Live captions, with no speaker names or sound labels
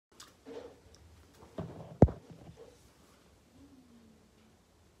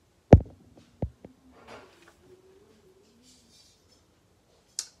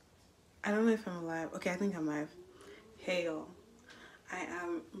don't know if I'm live. Okay, I think I'm live. Hey y'all, I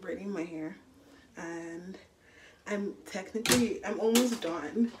am braiding my hair and I'm almost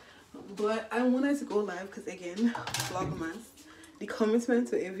done, but I wanted to go live because again, vlogmas, the commitment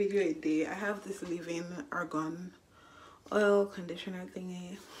to a video a day. I have this leave-in argan oil conditioner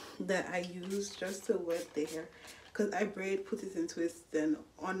thingy that I use just to wet the hair because I braid, put it in twists, then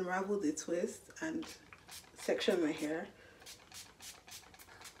unravel the twist and section my hair,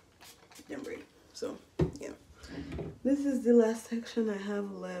 then braid. So yeah, this is the last section I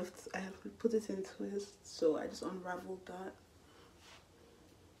have left. I have to put it in twists, so I just unraveled that.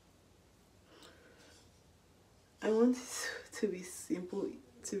 I want it to be simple,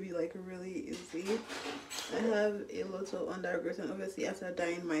 to be like really easy. I have a lot of undergrowth, and obviously after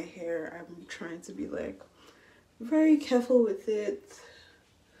dyeing my hair, I'm trying to be like very careful with it,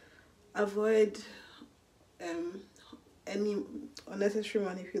 avoid any unnecessary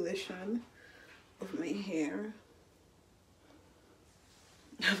manipulation of my hair,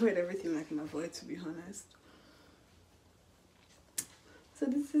 avoid everything I can avoid, to be honest. So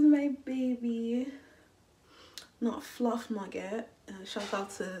this is my baby, not fluff nugget. Shout out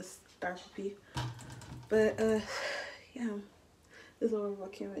to Star Puppy. But yeah, this is what we're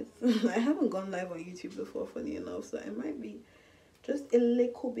working with. I haven't gone live on YouTube before, funny enough, so I might be just a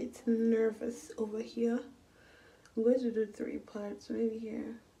little bit nervous over here. I'm going to do 3 parts, maybe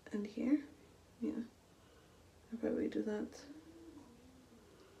here and here. Yeah, I'll probably do that.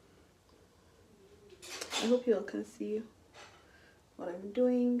 I hope you all can see what I'm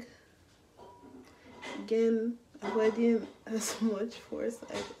doing. Again, avoiding as much force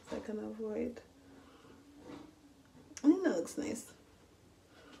as I can avoid. I think that looks nice.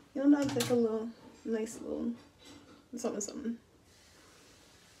 You know, that looks like a little nice little something.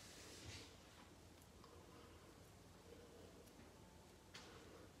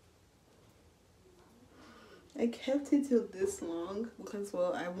 I kept it till this long because,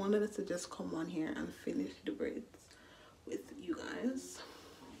 well, I wanted it to just come on here and finish the braids with you guys.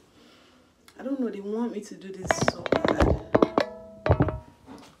 I don't know, they want me to do this so bad.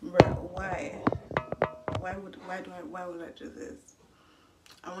 Bruh, why? Why would I do this?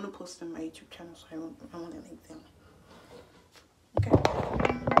 I want to post on my YouTube channel, so I want to link them. Okay.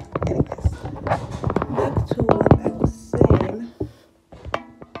 Anyways, back to what I was saying.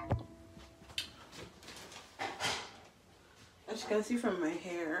 As you can see from my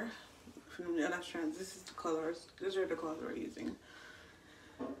hair, from the other strands, this is the colors. These are the colors we're using.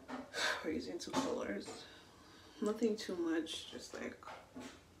 We're using 2 colors. Nothing too much, just like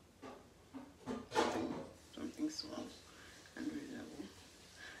something small and reasonable.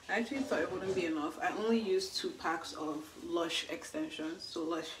 I actually thought it wouldn't be enough. I only used 2 packs of Lush extensions, so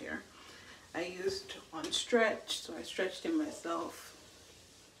Lush hair. I used on stretch, so I stretched it myself.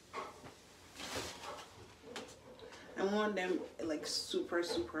 I want them like super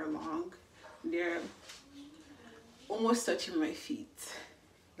long. They're almost touching my feet.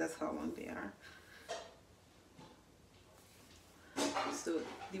 That's how long they are. So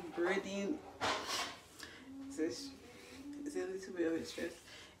the braiding is a little bit of a stress.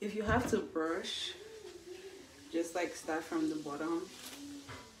 If you have to brush, just like start from the bottom,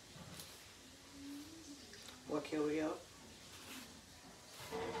 work your way up,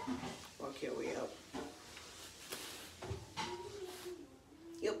 work your way up.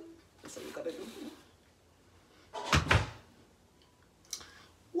 Yep, that's what you gotta do.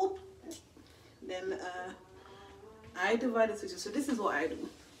 Whoop. Then I divide it into 2. So this is what I do.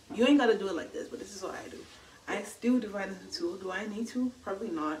 You ain't gotta do it like this, but this is what I do. I still divide it into 2. Do I need to? Probably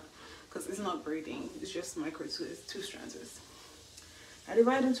not, because it's not braiding. It's just micro twist, 2 strands. I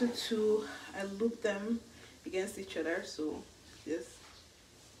divide into 2. I loop them against each other. So this,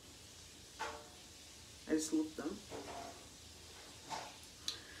 I just loop them.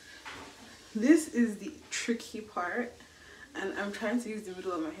 This is the tricky part, and I'm trying to use the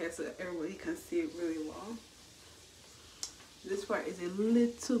middle of my hair so that everybody can see it really well. This part is a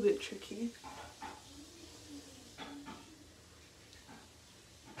little bit tricky.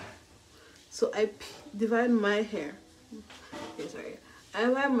 So I divide my hair. Okay, sorry. I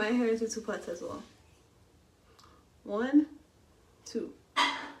divide my hair into 2 parts as well. 1, 2.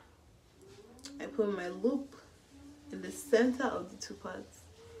 I put my loop in the center of the 2 parts.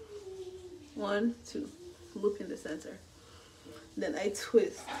 1, 2. Loop in the center. Then I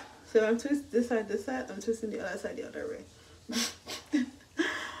twist. So if I'm twisting this side, I'm twisting the other side the other way.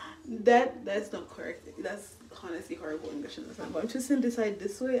 That's not correct. That's honestly horrible English in the sense. But I'm twisting this side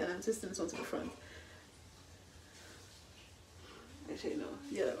this way, and I'm twisting this one to the front. Actually, no,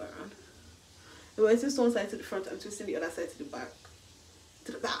 the other way around. If I twist one side to the front, I'm twisting the other side to the back.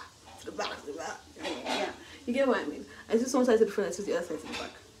 To the back. to the back, to the back. Yeah, you get what I mean. I twist one side to the front, I twist the other side to the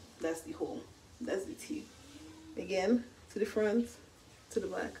back. That's the whole. That's the T. Again, to the front, to the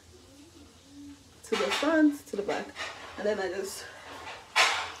back, to the front, to the back, and then I just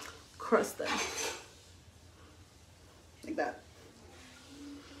cross them like that.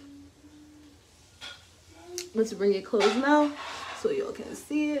 I'm going to bring it close now so y'all can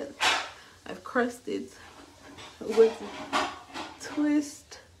see it. I've crossed it. I'm going to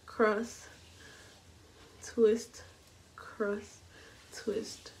twist, cross, twist, cross,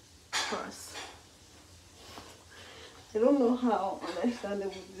 twist, cross. I don't know how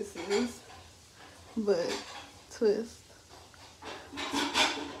understandable this is, but twist,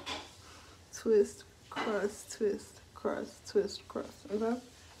 twist, cross, twist, cross, twist, cross. Okay?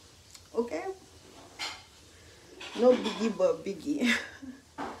 Okay? No biggie, but biggie.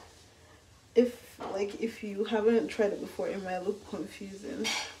 If you haven't tried it before, it might look confusing,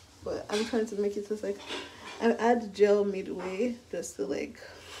 but I'm trying to make it just like I add gel midway just to like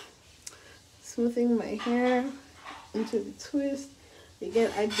smoothing my hair into the twist.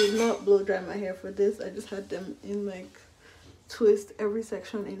 Again, I did not blow dry my hair for this. I just had them in like twist, every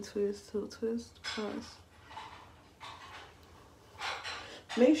section in twist. So twist, cross.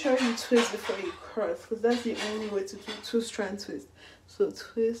 Make sure you twist before you cross, because that's the only way to do two-strand twist. So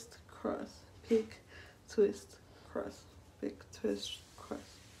twist, cross, pick, twist, cross, pick, twist, cross.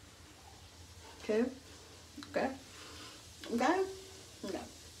 Okay? Okay? Okay? Okay.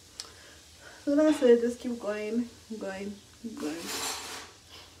 So that's it. Just keep going, going, going.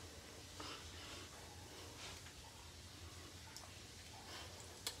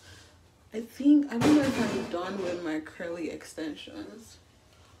 I don't know if I'm done with my curly extensions,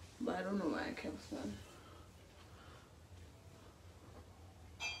 but I don't know why I kept them.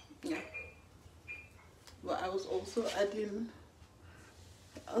 Yeah. But I was also adding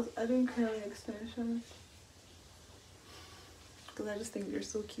curly extensions because I just think they're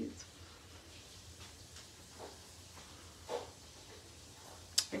so cute.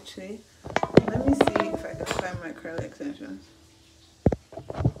 Actually, let me see if I can find my curly extensions.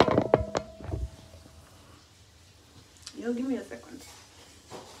 Yo, give me a second.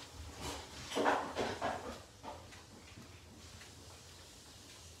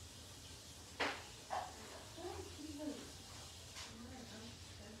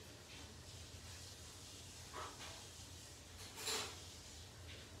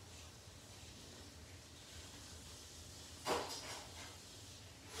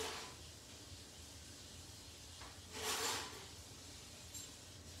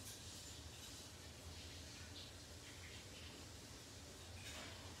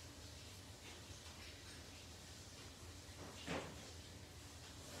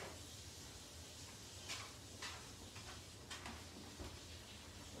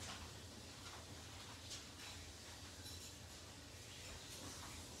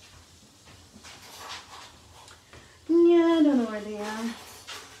 Yeah, I don't know where they are.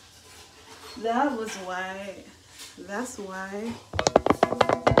 That was why. That's why.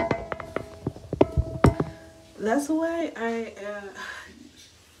 That's why I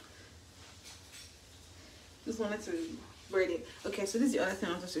just wanted to braid it. Okay, so this is the other thing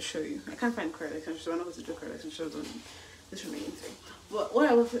I wanted to show you. I can't find curly extensions, so I know what to do curly extensions on this remaining thing. But what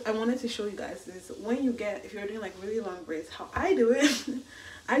I wanted to show you guys is when you get, if you're doing like really long braids, how I do it,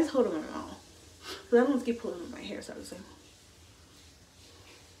 I just hold them in my mouth. Because I don't want to keep pulling on my hair, so I was like,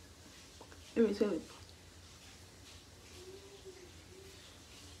 let me tell you.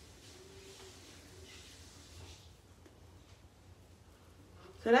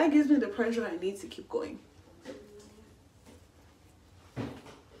 So that gives me the pressure I need to keep going.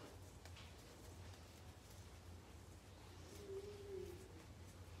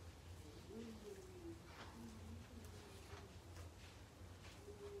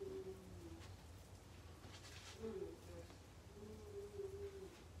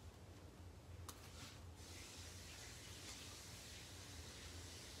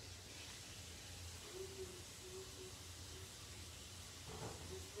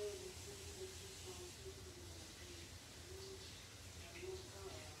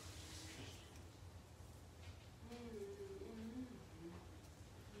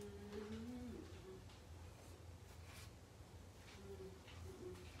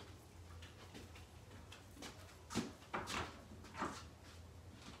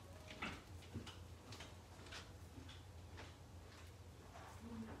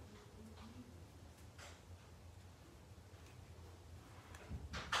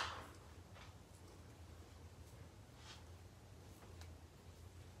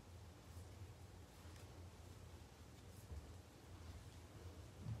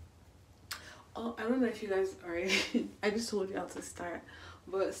 Oh, I don't know if you guys already I just told you how to start,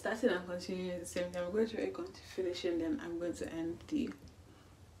 but starting and continuing at the same time. I'm going to try to finish and then I'm going to end the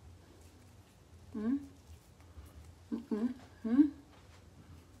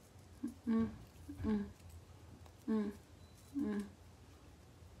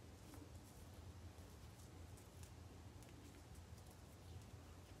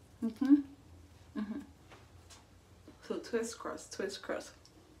So twist cross, twist cross.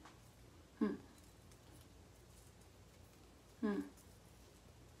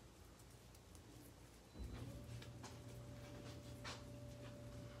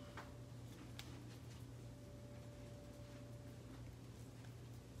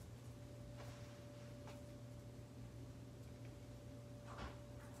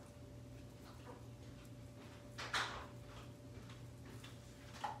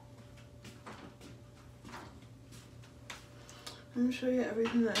 I'm gonna show you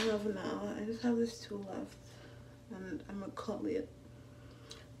everything that I have now. I just have this 2 left, and I'm gonna call it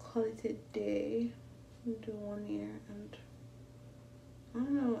a day. Do 1 year, and I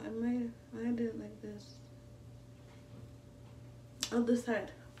don't know. I might do it like this. I'll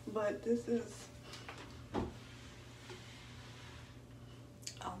decide. But this is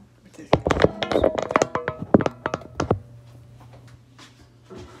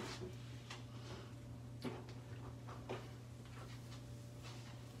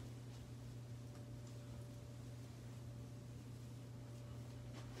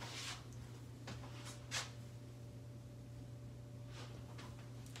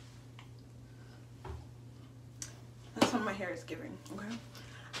that's what my hair is giving. Okay,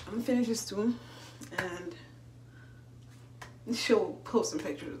 I'm gonna finish this too, and she'll post some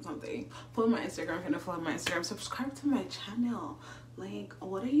pictures or something. Follow my Instagram if you're not following my Instagram. Subscribe to my channel. Like,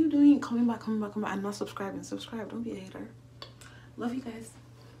 what are you doing? Coming back, and not subscribing. Subscribe. Don't be a hater. Love you guys.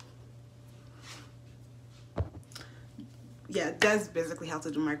 Yeah, that's basically how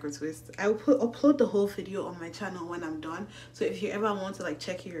to do micro twists. I will upload the whole video on my channel when I'm done. So if you ever want to like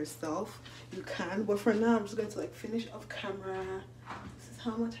check it yourself, you can. But for now, I'm just going to like finish off camera. This is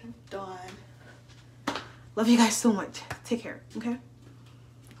how much I've done. Love you guys so much. Take care. Okay.